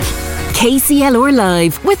KCLR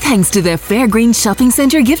Live, with thanks to the Fairgreen Shopping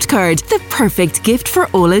Centre gift card, the perfect gift for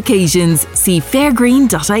all occasions. See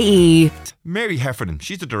fairgreen.ie. Mary Heffernan,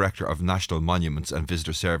 she's the Director of National Monuments and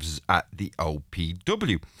Visitor Services at the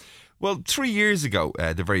OPW. Well, 3 years ago,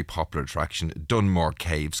 the very popular attraction Dunmore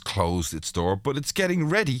Caves closed its door, but it's getting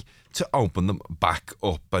ready to open them back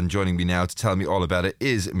up. And joining me now to tell me all about it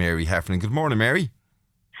is Mary Heffernan. Good morning, Mary.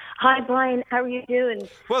 Hi, Brian. How are you doing?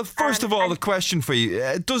 Well, first of all, the question for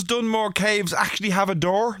you. Does Dunmore Caves actually have a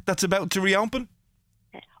door that's about to reopen?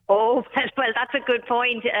 Oh, well, that's a good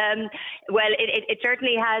point. It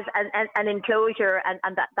certainly has an enclosure, and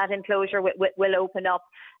that enclosure will open up.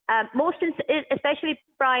 Especially,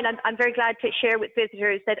 Brian, I'm very glad to share with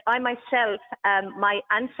visitors that I myself, my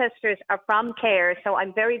ancestors are from Care, so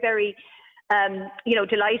I'm very, very,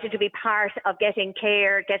 delighted to be part of getting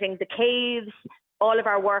the caves, all of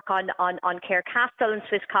our work on Care Castle and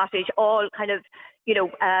Swiss Cottage, all kind of,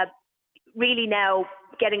 really now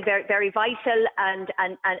getting very, very vital and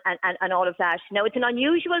all of that. Now, it's an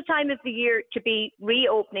unusual time of the year to be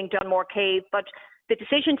reopening Dunmore Cave, but the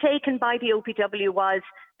decision taken by the OPW was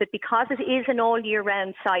that because it is an all year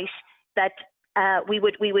round site, that we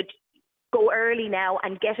would go early now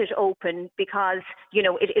and get it open, because,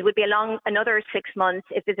 it would be another 6 months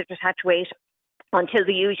if visitors had to wait until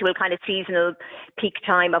the usual kind of seasonal peak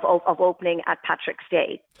time of opening at Patrick's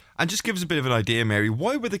Day. And just give us a bit of an idea, Mary,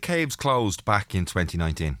 why were the caves closed back in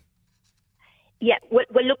 2019? Yeah, well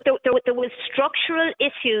look, there was structural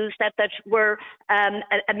issues that were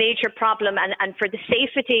a major problem, and for the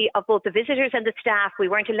safety of both the visitors and the staff, we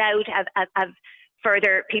weren't allowed to have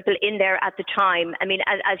further people in there at the time. I mean,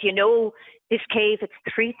 as you know, this cave, it's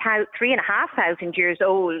 3,500 years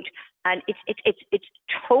old, and it's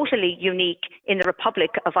totally unique in the Republic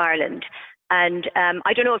of Ireland. And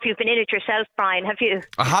I don't know if you've been in it yourself, Brian, have you?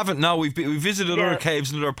 I haven't, no. We've visited other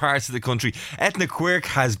caves in other parts of the country. Etna Quirk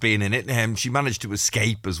has been in it. She managed to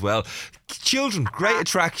escape as well. Children, great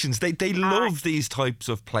attractions. They love these types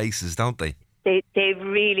of places, don't they? They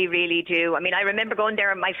really, really do. I mean, I remember going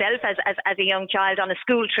there myself as a young child on a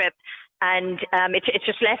school trip, and it's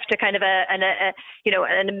just left a kind of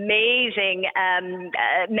an amazing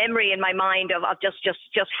memory in my mind of just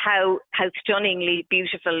how stunningly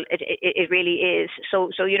beautiful it really is.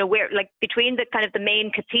 So we're like between the kind of the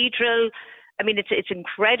main cathedral. I mean, it's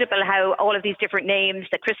incredible how all of these different names,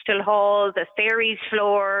 the Crystal Hall, the Fairies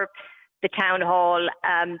Floor, the Town Hall,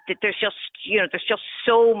 there's just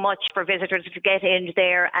so much for visitors to get in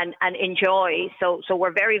there and enjoy. So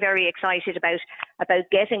we're very, very excited about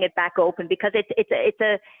getting it back open, because it's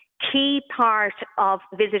a key part of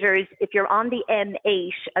visitors. If you're on the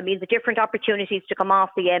M8, I mean, the different opportunities to come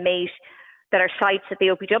off the M8 that are sites that the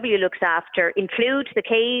OPW looks after include the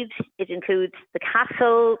caves, it includes the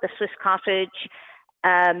castle, the Swiss Cottage.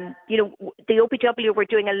 The OPW, we're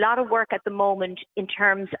doing a lot of work at the moment in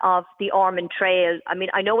terms of the Ormond Trail. I mean,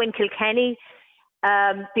 I know in Kilkenny,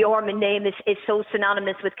 the Ormond name is so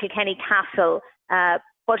synonymous with Kilkenny Castle,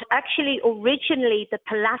 but actually originally the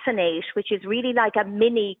Palatinate, which is really like a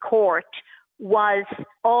mini court, was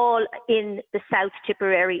all in the South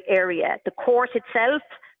Tipperary area. The court itself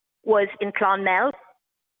was in Clonmel,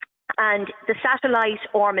 and the satellite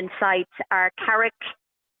Ormond sites are Carrick,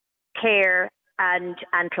 Care, and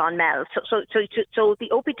Clonmel. So the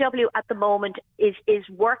OPW at the moment is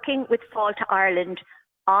working with Fáilte Ireland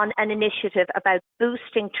on an initiative about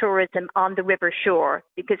boosting tourism on the river shore,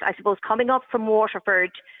 because I suppose coming up from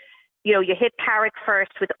Waterford, you hit Carrick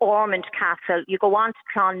first with Ormond Castle, you go on to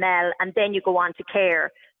Clonmel, and then you go on to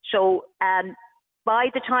Care. So by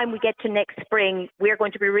the time we get to next spring, we're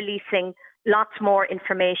going to be releasing lots more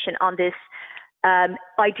information on this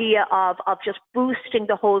idea of just boosting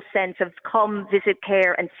the whole sense of come visit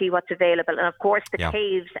Care and see what's available. And of course the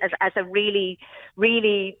caves as a really,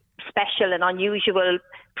 really special and unusual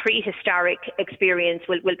prehistoric experience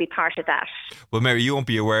will be part of that. Well, Mary, you won't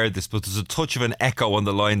be aware of this, but there's a touch of an echo on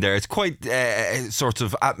the line there. It's quite sort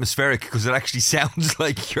of atmospheric, because it actually sounds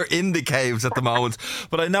like you're in the caves at the moment.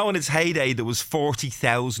 But I know in its heyday there was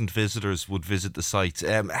 40,000 visitors would visit the site.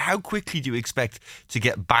 How quickly do you expect to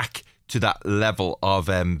get back to that level of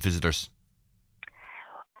visitors?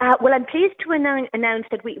 Well, I'm pleased to announce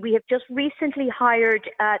that we have just recently hired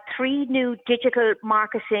 3 new digital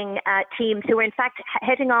marketing teams who are in fact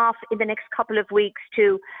heading off in the next couple of weeks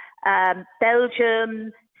to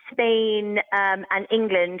Belgium, Spain, and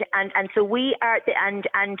England, and so we are and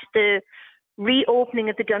the reopening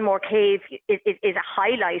of the Dunmore Cave is a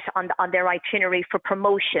highlight on their itinerary for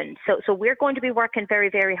promotion. So we're going to be working very,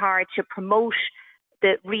 very hard to promote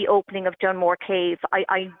the reopening of Dunmore Cave.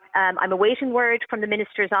 I'm awaiting word from the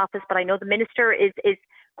Minister's office, but I know the Minister is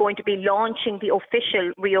going to be launching the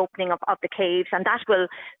official reopening of the caves, and that will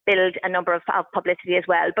build a number of publicity as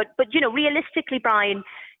well. But realistically, Brian,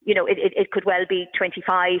 it could well be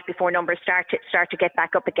 25 before numbers start to get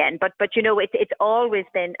back up again. But it's always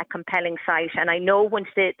been a compelling site, and I know once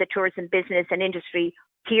the tourism business and industry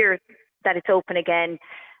hear that it's open again,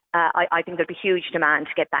 I think there'll be huge demand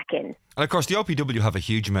to get back in. And of course, the OPW have a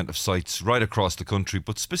huge amount of sites right across the country,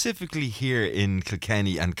 but specifically here in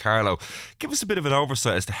Kilkenny and Carlow. Give us a bit of an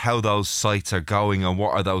oversight as to how those sites are going and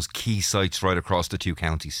what are those key sites right across the two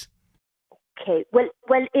counties. Okay, well,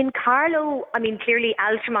 in Carlow, I mean, clearly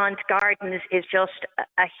Altamont Gardens is just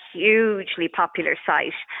a hugely popular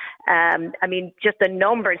site. I mean, just the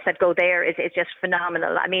numbers that go there is just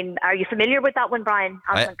phenomenal. I mean, are you familiar with that one, Brian?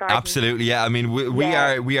 Altamont Gardens? Absolutely, yeah. I mean, we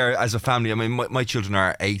are as a family. I mean, my children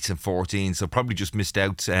are 8 and 14, so probably just missed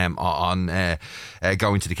out on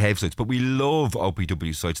going to the cave sites. But we love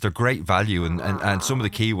OPW sites. They're great value, and some of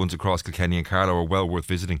the key ones across Kilkenny and Carlow are well worth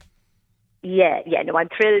visiting. Yeah, no, I'm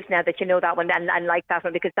thrilled now that you know that one and like that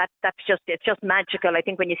one, because it's just magical. I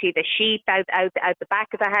think when you see the sheep out the back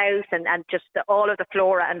of the house and just all of the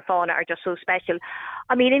flora and fauna are just so special.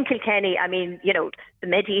 I mean, in Kilkenny, I mean, the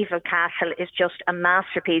medieval castle is just a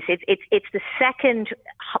masterpiece. It's the second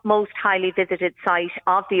most highly visited site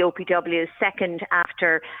of the OPW, second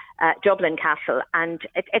after Dublin Castle, and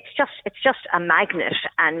it's just a magnet.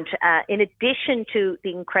 And in addition to the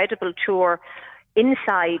incredible tour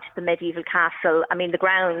inside the medieval castle, I mean, the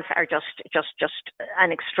grounds are just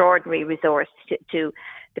an extraordinary resource to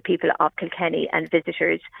the people of Kilkenny and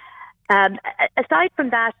visitors. Aside from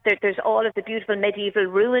that, there's all of the beautiful medieval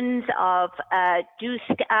ruins of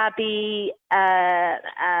Dusk Abbey.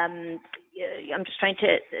 I'm just trying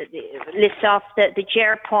to list off the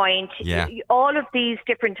Ger Point. Yeah. All of these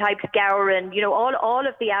different types, Gowran, all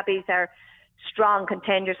of the abbeys are strong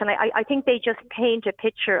contenders, and I think they just paint a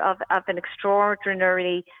picture of an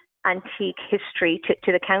extraordinarily antique history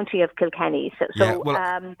to the county of Kilkenny.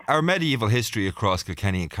 Our medieval history across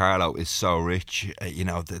Kilkenny and Carlow is so rich.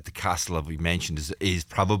 The castle that we mentioned is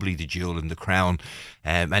probably the jewel in the crown,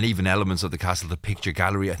 and even elements of the castle, the picture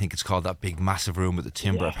gallery, I think it's called, that big massive room with the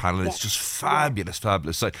timber panel. It's just fabulous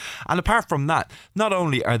site. And apart from that, not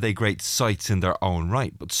only are they great sites in their own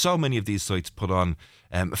right, but so many of these sites put on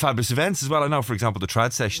fabulous events as well. I know, for example, the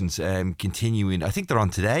trad sessions continuing. I think they're on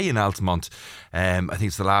today in Altamont. I think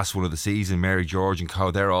it's the last one of the season. Mary, George and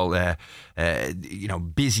co, they're all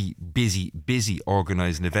busy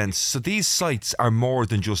organising events. So these sites are more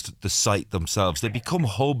than just the site themselves. They become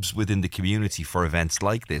hubs within the community for events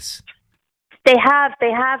like this. They have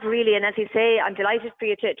really, and as you say, I'm delighted for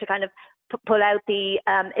you to kind of pull out the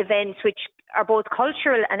events which are both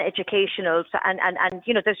cultural and educational, and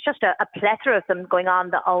there's just a plethora of them going on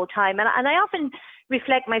the whole time, and I often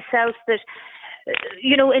reflect myself that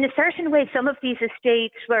in a certain way some of these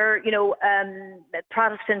estates were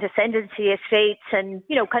Protestant ascendancy estates, and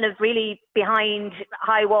kind of really behind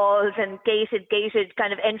high walls and gated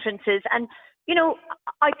kind of entrances, and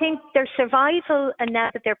I think their survival, and now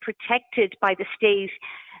that they're protected by the state,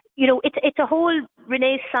 it's a whole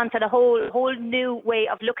renaissance and a whole new way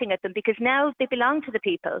of looking at them, because now they belong to the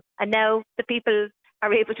people, and now the people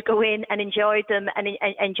are able to go in and enjoy them and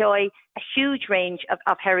enjoy a huge range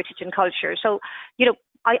of heritage and culture. So,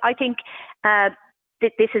 I think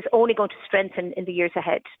this is only going to strengthen in the years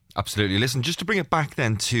ahead. Absolutely. Listen, just to bring it back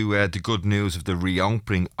then to the good news of the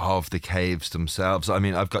reopening of the caves themselves. I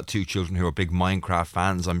mean, I've got 2 children who are big Minecraft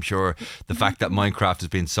fans. I'm sure the fact that Minecraft has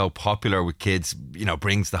been so popular with kids,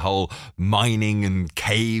 brings the whole mining and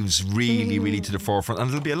caves really to the forefront. And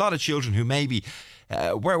there'll be a lot of children who maybe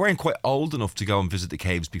weren't quite old enough to go and visit the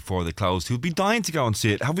caves before they closed, who'd be dying to go and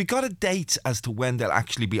see it. Have we got a date as to when they'll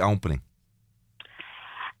actually be opening?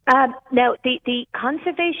 Now, the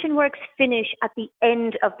conservation works finish at the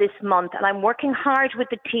end of this month, and I'm working hard with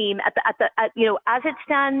the team. As it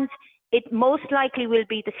stands, it most likely will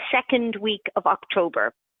be the second week of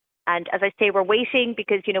October. And as I say, we're waiting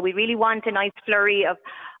because, we really want a nice flurry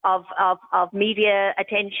of media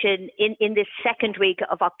attention in this second week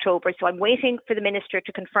of October. So I'm waiting for the minister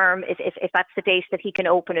to confirm if that's the date that he can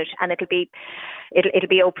open it, and it'll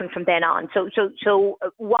be open from then on. So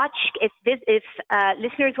watch if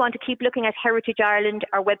listeners want to keep looking at Heritage Ireland,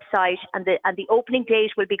 our website, and the opening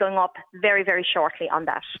date will be going up very, very shortly on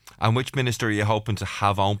that. And which minister are you hoping to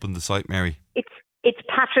have open the site, Mary? It's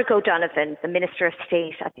Patrick O'Donovan, the Minister of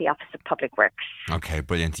State at the Office of Public Works. Okay,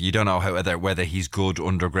 brilliant. You don't know whether he's good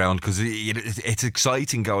underground, because it's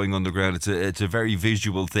exciting going underground. It's a very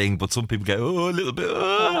visual thing, but some people go, a little bit.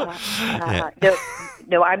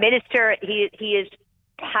 No, our Minister, he is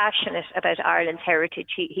passionate about Ireland's heritage.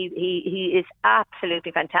 He is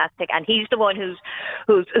absolutely fantastic, and he's the one who's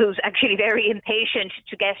actually very impatient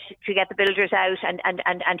to get the builders out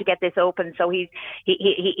and to get this open. So he'll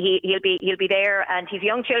be there, and he's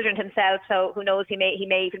young children himself. So who knows? He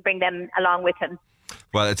may even bring them along with him.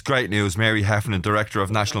 Well, it's great news. Mary Heffernan, Director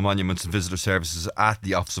of National Monuments and Visitor Services at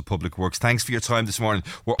the Office of Public Works. Thanks for your time this morning.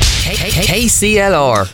 KCLR.